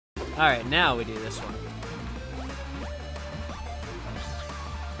Alright, now we do this one.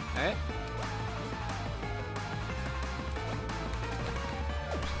 Alright.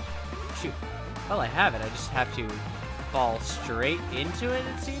 Shoot. Well, I have it. I just have to fall straight into it,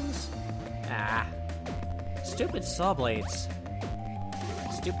 it seems. Ah. Stupid saw blades.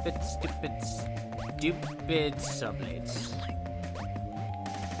 Stupid saw blades.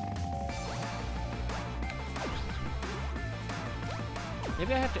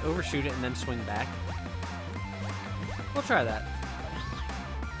 Maybe I have to overshoot it and then swing back. We'll try that.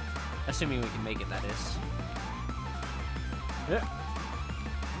 Assuming we can make it, that is. Yeah.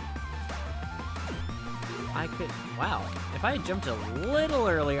 I could... Wow. If I had jumped a little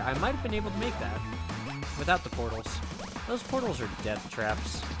earlier, I might have been able to make that. Without the portals. Those portals are death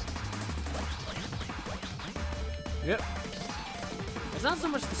traps. Yep. It's not so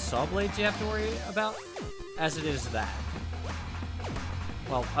much the saw blades you have to worry about, as it is that.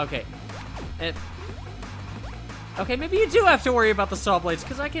 Well, okay. Okay, maybe you do have to worry about the saw blades,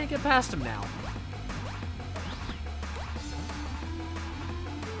 because I can't get past them now.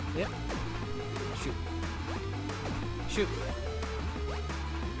 Yep. Shoot. Shoot.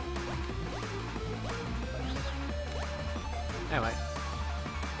 Anyway.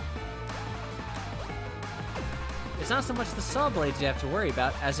 It's not so much the saw blades you have to worry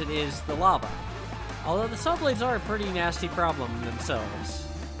about as it is the lava. Although the saw blades are a pretty nasty problem themselves.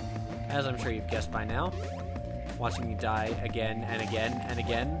 As I'm sure you've guessed by now. Watching me die again and again and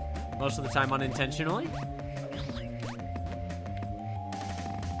again. Most of the time unintentionally.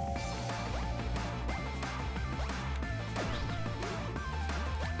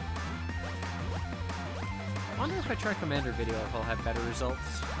 I wonder if I try Commander video if I'll have better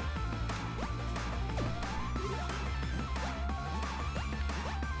results.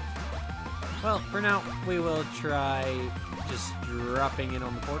 Well, for now, we will try just dropping in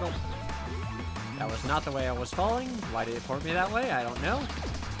on the portal. That was not the way I was falling. Why did it port me that way? I don't know.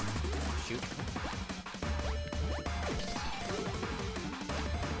 Shoot.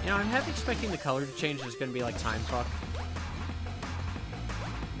 You know, I'm half expecting the color to change. It's going to be like Time Fuck.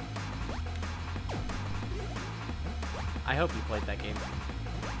 I hope you played that game.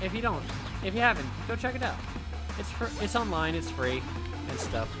 If you don't, if you haven't, go check it out. It's online, it's free, and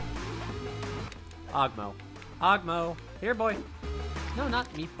stuff. Ogmo. Ogmo. Here, boy. No,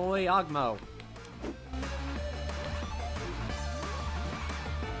 not Meat Boy. Ogmo.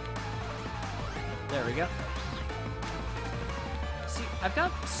 There we go. See, I've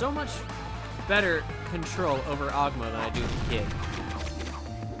got so much better control over Ogmo than I do the kid.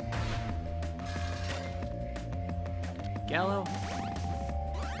 Gallo.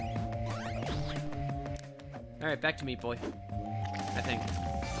 Alright, back to Meat Boy. I think.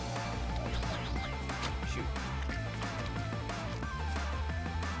 Shoot.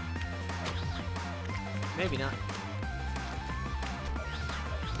 Maybe not.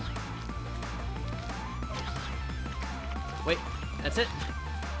 Wait, that's it?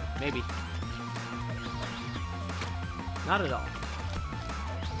 Maybe. Not at all.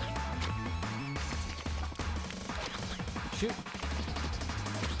 Shoot.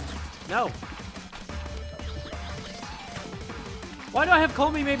 No. Why do I have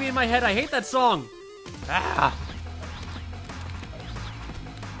Call Me Maybe in my head? I hate that song. Ah.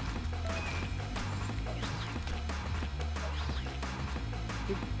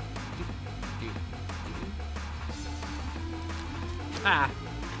 Ah.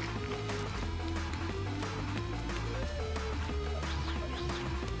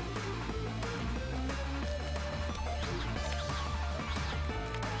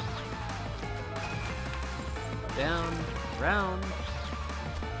 Down, round.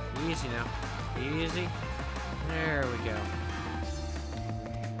 Easy now. Easy. There we go.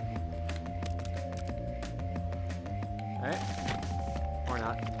 Alright. Or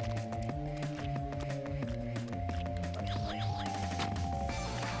not.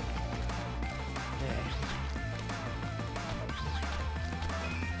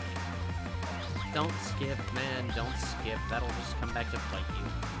 Don't skip, man. Don't skip. That'll just come back to bite you.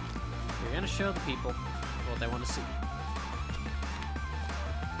 You're gonna show the people what they want to see.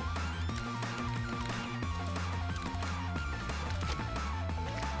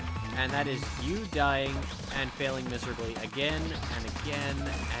 And that is you dying and failing miserably again and again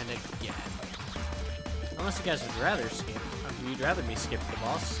and again. Unless you guys would rather skip. You'd rather me skip the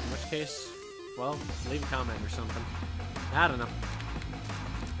boss, in which case, well, leave a comment or something. I don't know.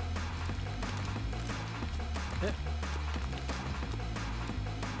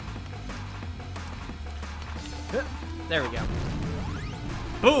 There we go.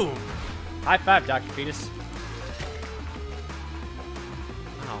 Boom! High five, Dr. Fetus.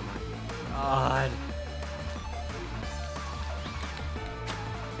 Oh my. God.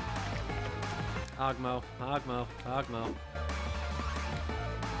 Ogmo, Ogmo, Ogmo.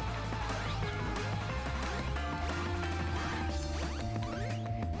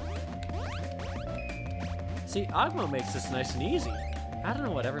 See, Ogmo makes this nice and easy. I don't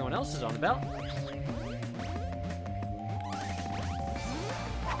know what everyone else is on about.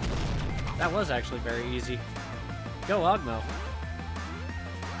 That was actually very easy. Go, Ogmo.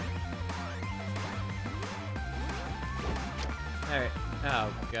 Alright.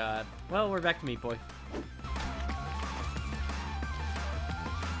 Oh, God. Well, we're back to Meat Boy.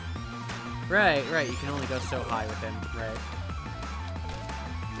 Right, right. You can only go so high with him. Right.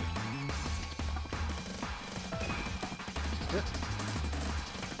 Yep.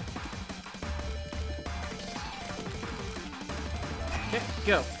 Okay,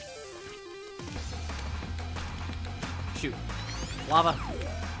 go. Shoot. Lava.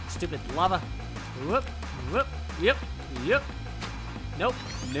 Stupid lava. Whoop, whoop, yep, yep. Nope,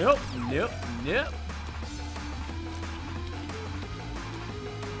 nope, nope, nope.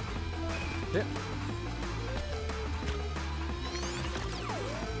 Yep.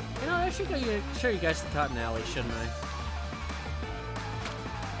 You know, I should go show you guys the Cotton Alley, shouldn't I?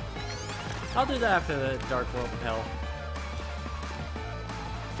 I'll do that after the Dark World of Hell.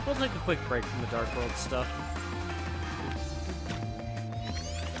 We'll take a quick break from the Dark World stuff.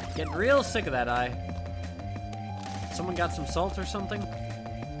 Getting real sick of that eye. Someone got some salt or something?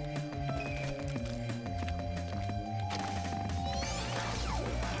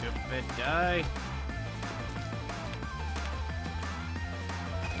 Stupid die.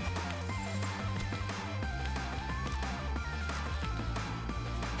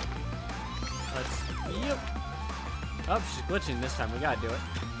 Yep. Oh, she's glitching this time. We gotta do it.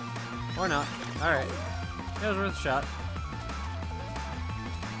 Or not. Alright. It was worth a shot.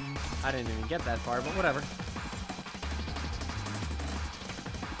 I didn't even get that far, but whatever.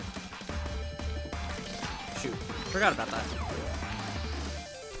 Shoot. Forgot about that.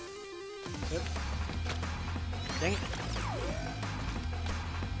 Yep. Dang it.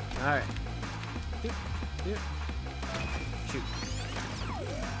 Alright. Shoot.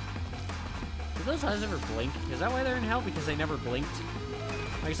 Did those eyes ever blink? Is that why they're in hell? Because they never blinked?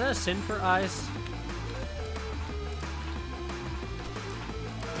 Like, is that a sin for eyes?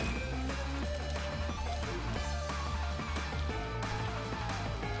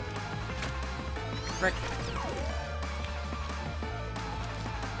 Frick.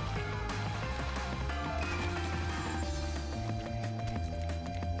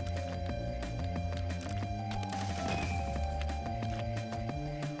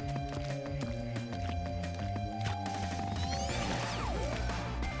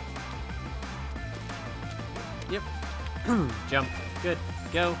 Yep. Jump. Good.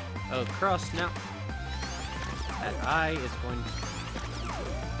 Go. Oh, cross now. That eye is going to...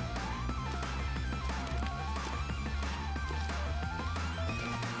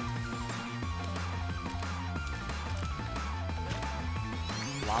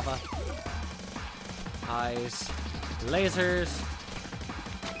 Lava. Eyes. Lasers.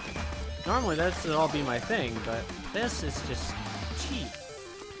 Normally this would all be my thing, but this is just cheap.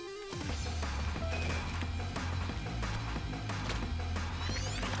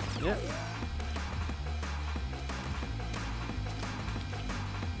 Yep.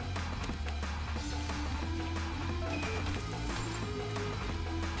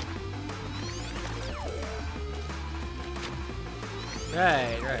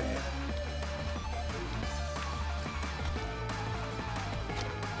 Right, right.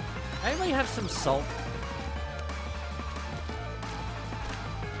 Anybody have some salt?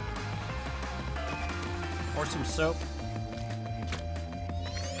 Or some soap?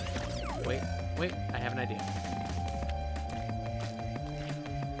 Wait, I have an idea.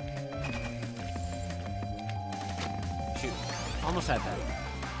 Shoot. Almost had that.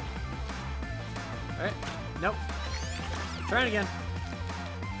 Alright. Nope. Trying again.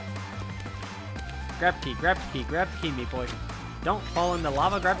 Grab the key, grab the key, grab the key, meat boy. Don't fall in the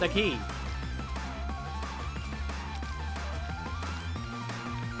lava, grab the key.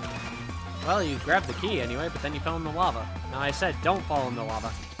 Well, you grabbed the key anyway, but then you fell in the lava. Now I said don't fall in the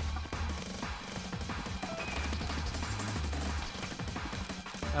lava.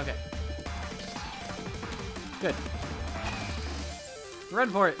 Okay. Good. Run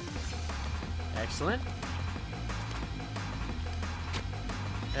for it. Excellent.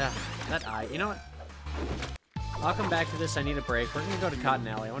 Yeah, that eye. You know what? I'll come back to this. I need a break. We're gonna go to Cotton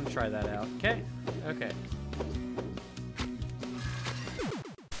Alley. I want to try that out. Okay? Okay.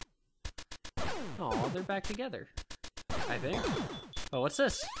 Oh, they're back together. I think. Oh, what's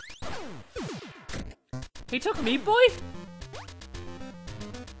this? He took Meat Boy?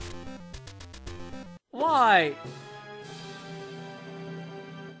 Why?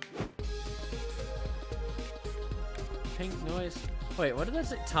 Pink noise. Wait, what did that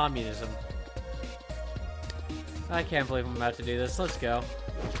say? Communism. I can't believe I'm about to do this. Let's go.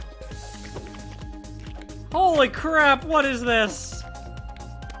 Holy crap, what is this?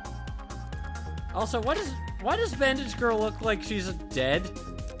 Also, why does Bandage Girl look like she's dead?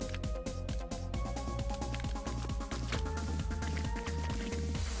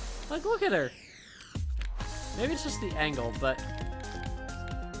 Like, look at her. Maybe it's just the angle, but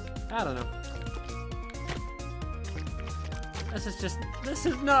I don't know. This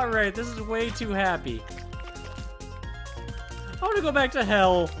is not right. This is way too happy. I want to go back to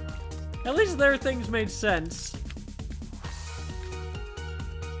hell. At least there things made sense.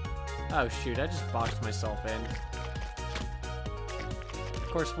 Oh shoot, I just boxed myself in. Of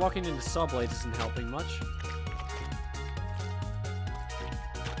course, walking into saw blades isn't helping much.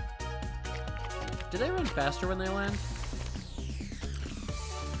 Do they run faster when they land?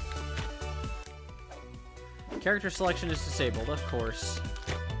 Character selection is disabled, of course.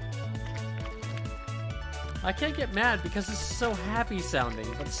 I can't get mad because this is so happy sounding,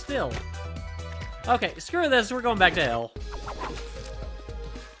 but still. Okay, screw this, we're going back to hell.